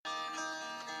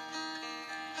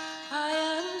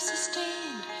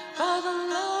sustained by the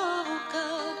love of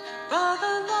God, by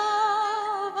the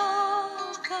love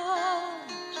of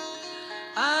God.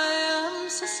 I am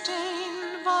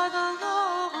sustained by the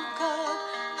love of God,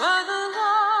 by the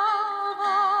love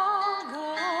of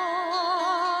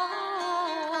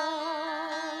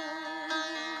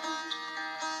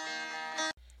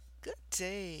God. Good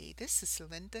day. This is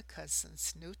Linda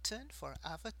Cousins Newton for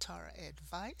Avatar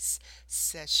Advice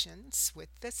Sessions with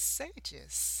the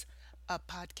Sages, a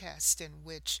podcast in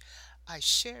which I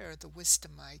share the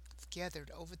wisdom I've gathered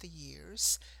over the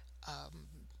years,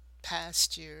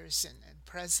 past years and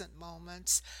present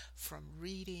moments from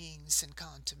readings and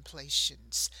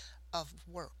contemplations of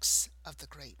works of the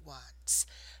great ones.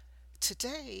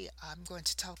 Today, I'm going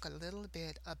to talk a little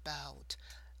bit about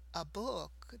a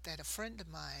book that a friend of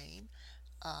mine,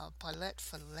 Paulette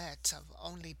Follette of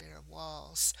Only Bare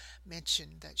Walls,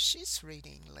 mentioned that she's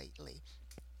reading lately.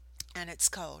 And it's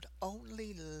called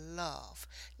Only Love,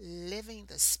 Living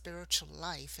the Spiritual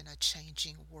Life in a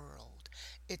Changing World.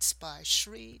 It's by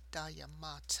Sri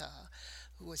Dayamata,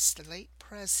 who was the late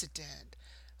president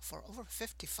for over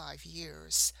 55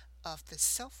 years of the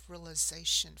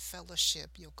Self-Realization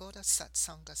Fellowship Yogoda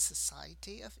Satsanga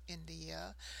Society of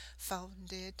India,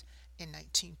 founded in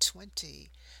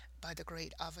 1920 by the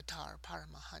great avatar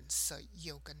Paramahansa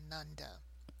Yogananda.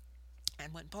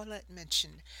 And when Paulette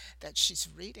mentioned that she's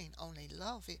reading Only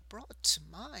Love, it brought to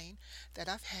mind that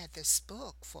I've had this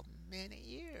book for many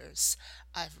years.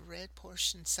 I've read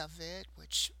portions of it,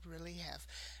 which really have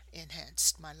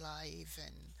enhanced my life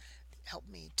and helped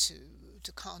me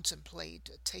to contemplate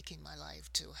taking my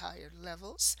life to higher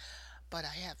levels. But I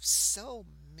have so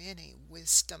many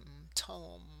wisdom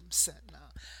tomes and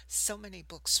so many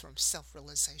books from Self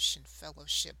Realization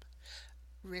Fellowship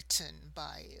written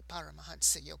by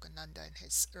Paramahansa Yogananda and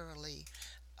his early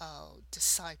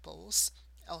disciples,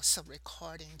 also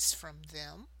recordings from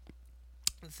them,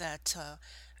 that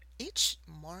each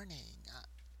morning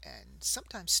and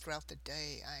sometimes throughout the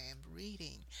day I am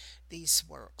reading these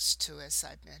works to, as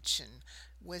I mentioned,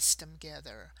 wisdom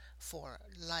gather for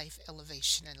life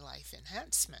elevation and life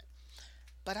enhancement.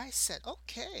 But I said,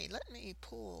 okay, let me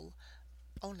pull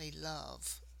Only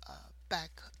Love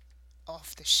back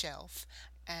off the shelf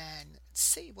and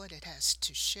see what it has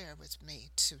to share with me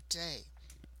today.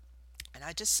 And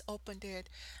I just opened it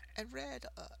and read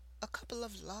a couple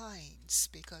of lines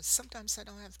because sometimes I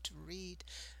don't have to read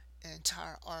an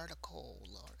entire article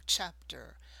or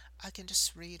chapter. I can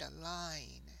just read a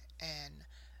line and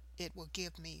it will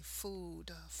give me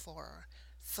food for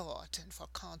thought and for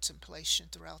contemplation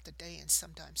throughout the day and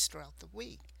sometimes throughout the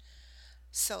week.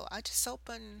 So I just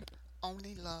opened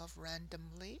Only Love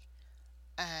randomly,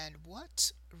 and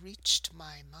what reached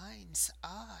my mind's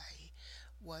eye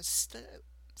was the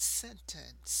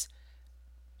sentence.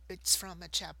 It's from a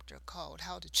chapter called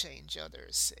How to Change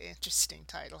Others. Interesting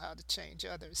title, How to Change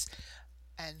Others.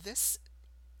 And this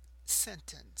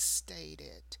sentence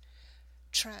stated,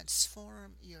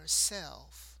 transform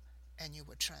yourself and you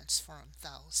will transform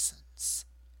thousands.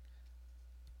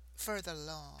 Further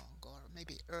along, or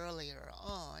maybe earlier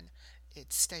on,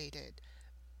 it stated,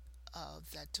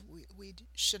 that we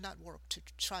should not work to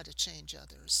try to change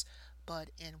others, but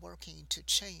in working to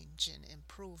change and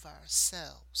improve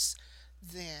ourselves,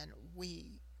 then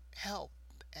we help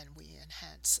and we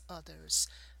enhance others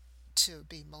to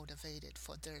be motivated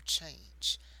for their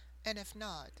change. And if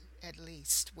not, at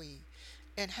least we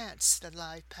enhance the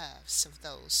life paths of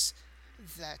those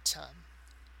that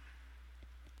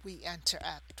we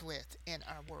interact with in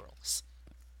our worlds.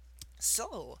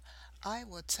 So I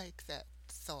will take that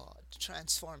thought,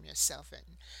 transform yourself,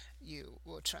 and you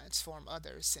will transform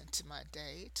others into my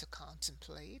day to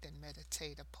contemplate and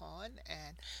meditate upon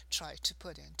and try to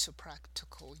put into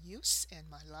practical use in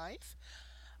my life.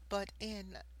 But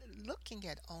in looking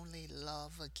at Only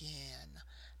Love again,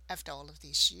 after all of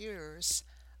these years,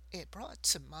 it brought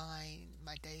to mind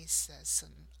my days as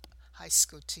a high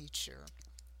school teacher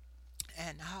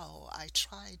and how I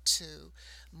tried to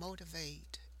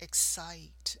motivate,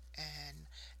 excite, and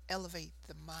elevate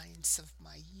the minds of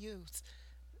my youth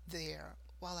there,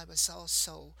 while I was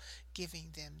also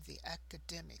giving them the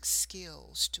academic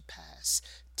skills to pass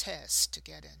tests to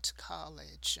get into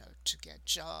college or to get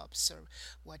jobs or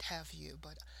what have you.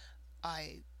 But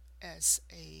I, as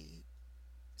a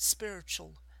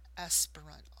spiritual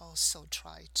aspirant, also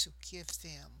try to give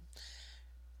them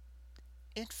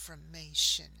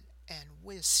information and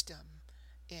wisdom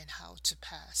in how to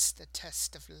pass the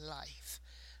test of life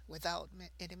without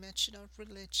any mention of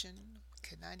religion.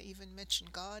 Cannot even mention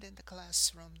God in the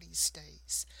classroom these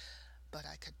days, but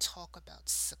I could talk about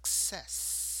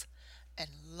success and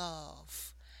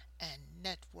love and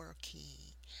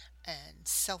networking and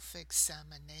self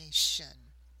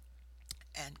examination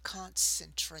and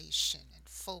concentration and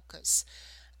focus,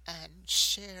 and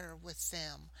share with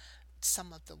them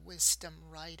some of the wisdom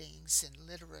writings in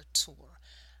literature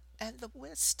and the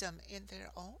wisdom in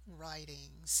their own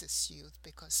writings as youth,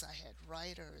 because I had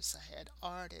writers, I had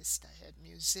artists, I had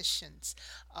musicians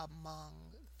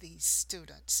among these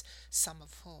students, some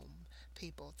of whom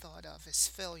people thought of as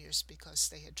failures because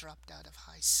they had dropped out of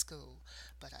high school.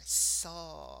 But I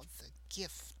saw the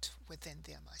gift within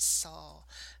them, I saw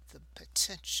the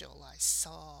potential, I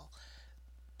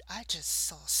just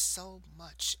saw so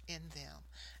much in them,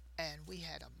 and we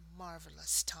had a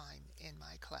marvelous time in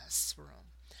my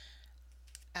classroom.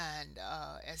 And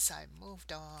as I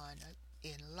moved on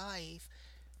in life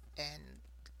and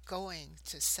going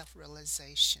to self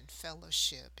realization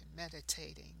fellowship and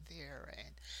meditating there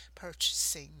and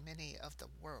purchasing many of the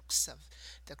works of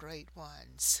the great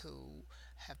ones who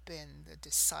have been the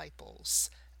disciples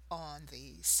on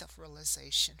the self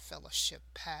realization fellowship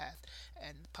path,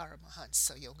 and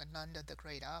Paramahansa Yogananda, the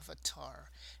great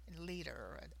avatar and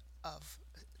leader of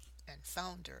and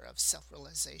founder of Self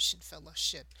Realization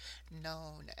Fellowship,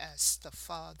 known as the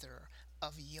father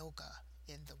of yoga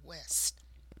in the West.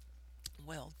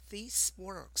 Well, these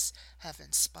works have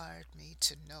inspired me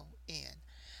to no end.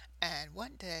 And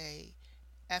one day,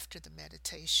 after the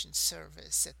meditation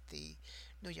service at the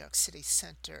New York City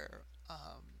Center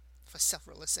for Self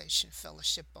Realization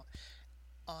Fellowship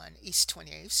on East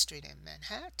 28th Street in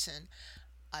Manhattan,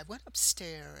 I went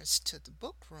upstairs to the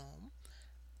book room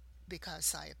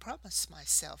because I had promised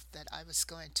myself that I was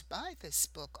going to buy this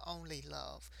book, Only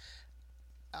Love,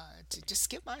 to just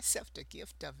give myself the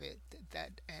gift of it.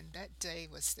 That day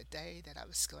was the day that I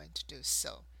was going to do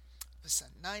so. It was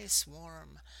a nice,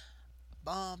 warm,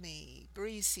 balmy,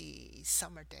 breezy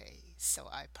summer day. So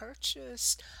I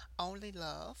purchased Only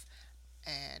Love,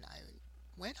 and I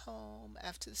went home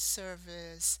after the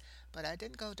service, but I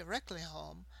didn't go directly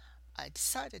home. I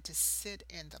decided to sit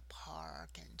in the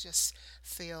park and just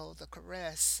feel the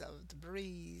caress of the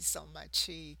breeze on my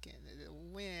cheek and the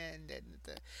wind and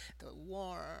the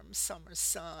warm summer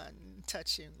sun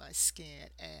touching my skin,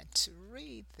 and to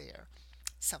read there.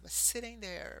 So I was sitting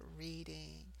there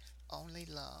reading Only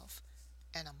Love,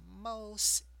 and a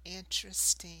most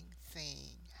interesting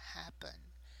thing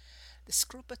happened. This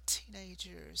group of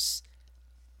teenagers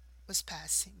was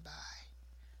passing by,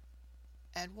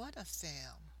 and one of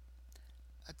them,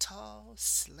 a tall,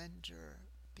 slender,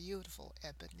 beautiful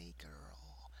ebony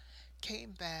girl,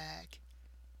 came back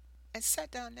and sat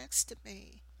down next to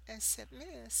me and said,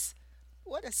 Miss,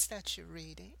 what is that you're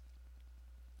reading?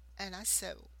 And I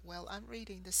said, well, I'm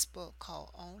reading this book called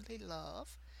Only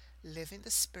Love, Living the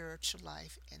Spiritual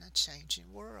Life in a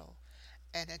Changing World.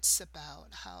 And it's about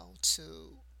how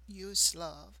to use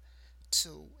love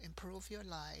to improve your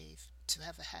life, to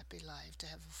have a happy life, to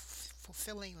have a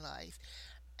fulfilling life,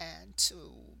 and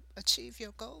to achieve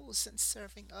your goals in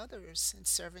serving others and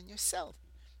serving yourself.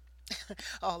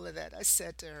 All of that I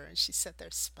said to her, and she sat there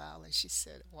smiling. She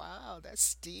said, wow,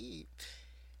 that's deep.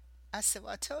 I said,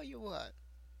 well, I tell you what,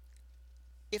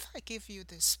 if I give you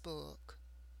this book,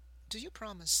 do you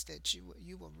promise that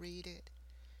you will read it?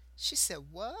 She said,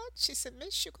 what? She said,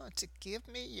 Miss, you're going to give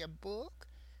me your book?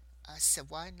 I said,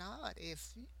 why not?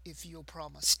 If you'll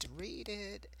promise to read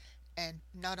it, and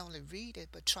not only read it,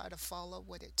 but try to follow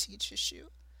what it teaches you.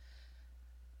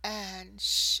 And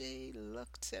she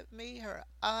looked at me, her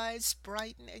eyes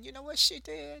brightened, and you know what she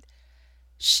did?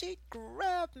 She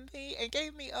grabbed me and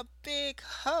gave me a big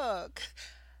hug.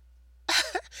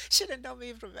 She didn't know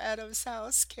me from Adam's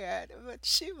house cat, but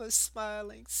she was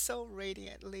smiling so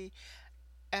radiantly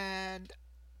and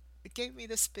gave me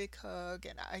this big hug,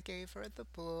 and I gave her the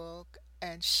book,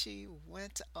 and she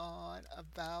went on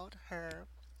about her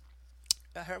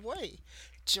way,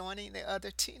 joining the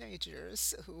other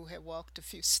teenagers who had walked a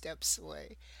few steps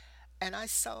away. And I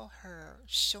saw her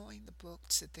showing the book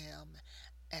to them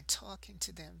and talking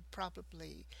to them,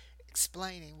 probably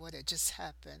explaining what had just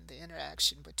happened, the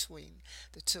interaction between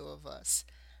the two of us.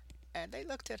 And they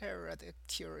looked at her rather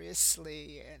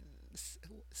curiously, and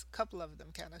a couple of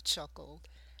them kind of chuckled.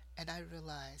 And I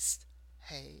realized,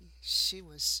 hey, she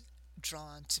was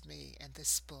drawn to me and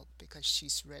this book because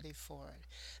she's ready for it.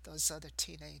 Those other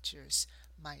teenagers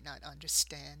might not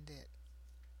understand it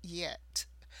yet,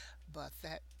 but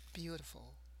that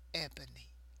beautiful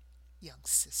Ebony young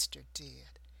sister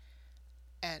did.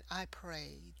 And I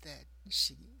pray that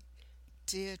she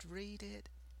did read it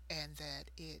and that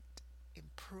it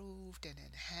improved and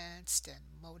enhanced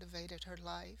and motivated her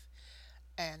life,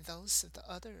 and those of the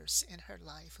others in her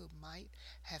life who might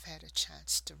have had a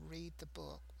chance to read the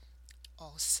book.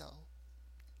 also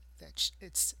that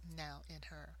it's now in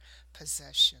her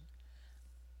possession.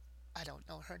 I don't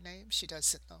know her name. She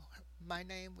doesn't know my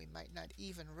name. We might not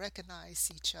even recognize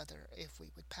each other if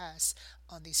we would pass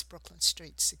on these Brooklyn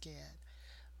streets again.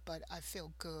 But I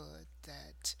feel good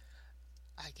that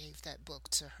I gave that book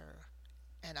to her.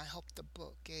 And I hope the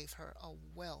book gave her a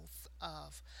wealth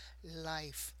of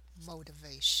life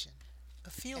motivation.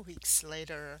 A few weeks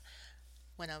later,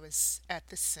 when I was at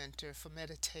the center for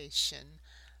meditation,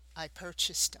 I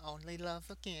purchased Only Love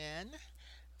again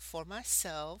for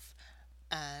myself,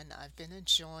 and I've been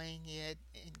enjoying it,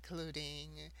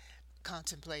 including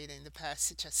contemplating the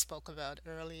passage I spoke about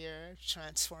earlier: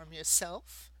 transform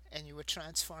yourself, and you will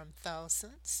transform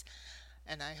thousands.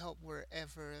 And I hope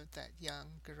wherever that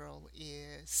young girl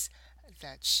is,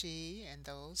 that she and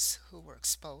those who were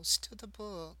exposed to the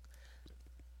book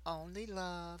only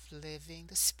love living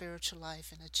the spiritual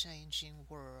life in a changing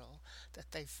world,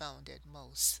 that they found it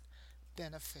most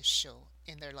beneficial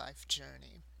in their life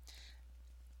journey.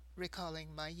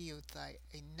 Recalling my youth, I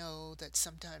know that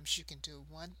sometimes you can do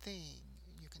one thing,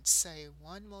 you can say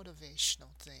one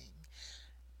motivational thing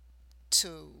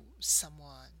to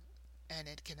someone, and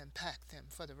it can impact them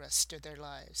for the rest of their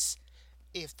lives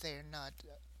if they're not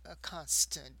a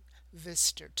constant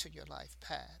visitor to your life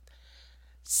path.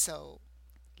 So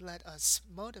let us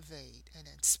motivate and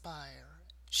inspire,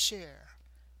 share,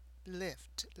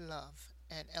 lift, love,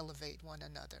 and elevate one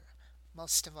another,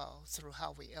 most of all through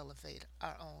how we elevate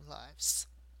our own lives.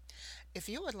 If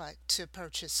you would like to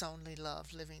purchase Only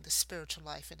Love Living the Spiritual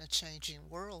Life in a Changing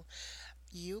World,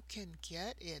 you can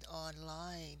get it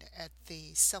online at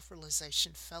the Self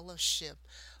Realization Fellowship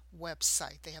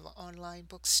website. They have an online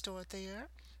bookstore there,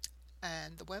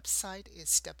 and the website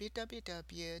is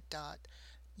www.yogananda,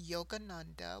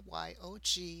 YOGANANDA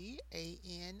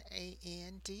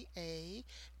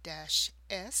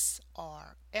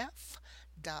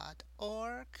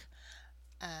SRF.org.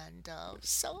 And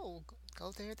so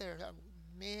go there. There are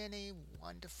many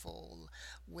wonderful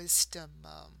wisdom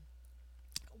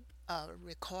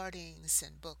recordings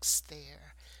and books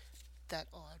there that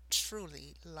are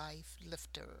truly life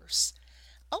lifters.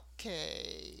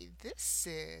 Okay, this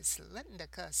is Linda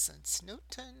Cousins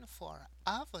Newton for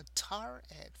Avatar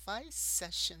Advice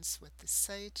Sessions with the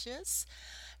Sages.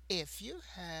 If you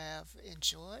have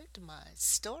enjoyed my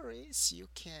stories, you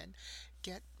can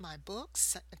get my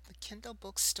books at the Kindle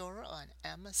bookstore on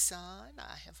Amazon.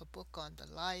 I have a book on the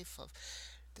life of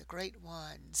the great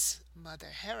ones, Mother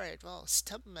Harriet Ross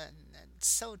Tubman and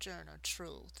Sojourner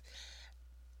Truth.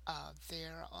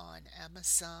 There on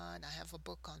Amazon. I have a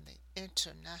book on the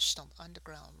International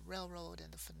Underground Railroad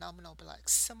and the phenomenal Black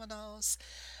Seminoles.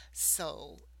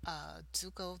 So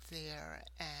do go there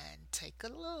and take a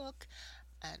look.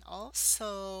 And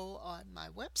also on my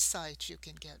website, you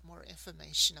can get more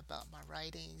information about my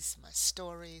writings, my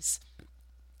stories.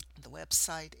 The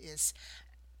website is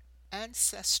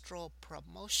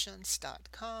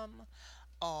ancestralpromotions.com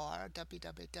or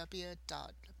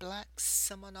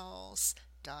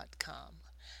www.blackseminoles.com.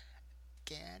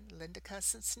 Again, Linda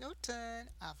Cousins Newton,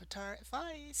 Avatar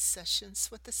Advice,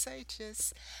 Sessions with the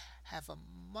Sages. Have a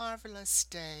marvelous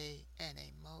day and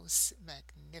a most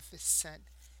magnificent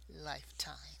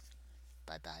lifetime.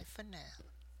 Bye bye for now.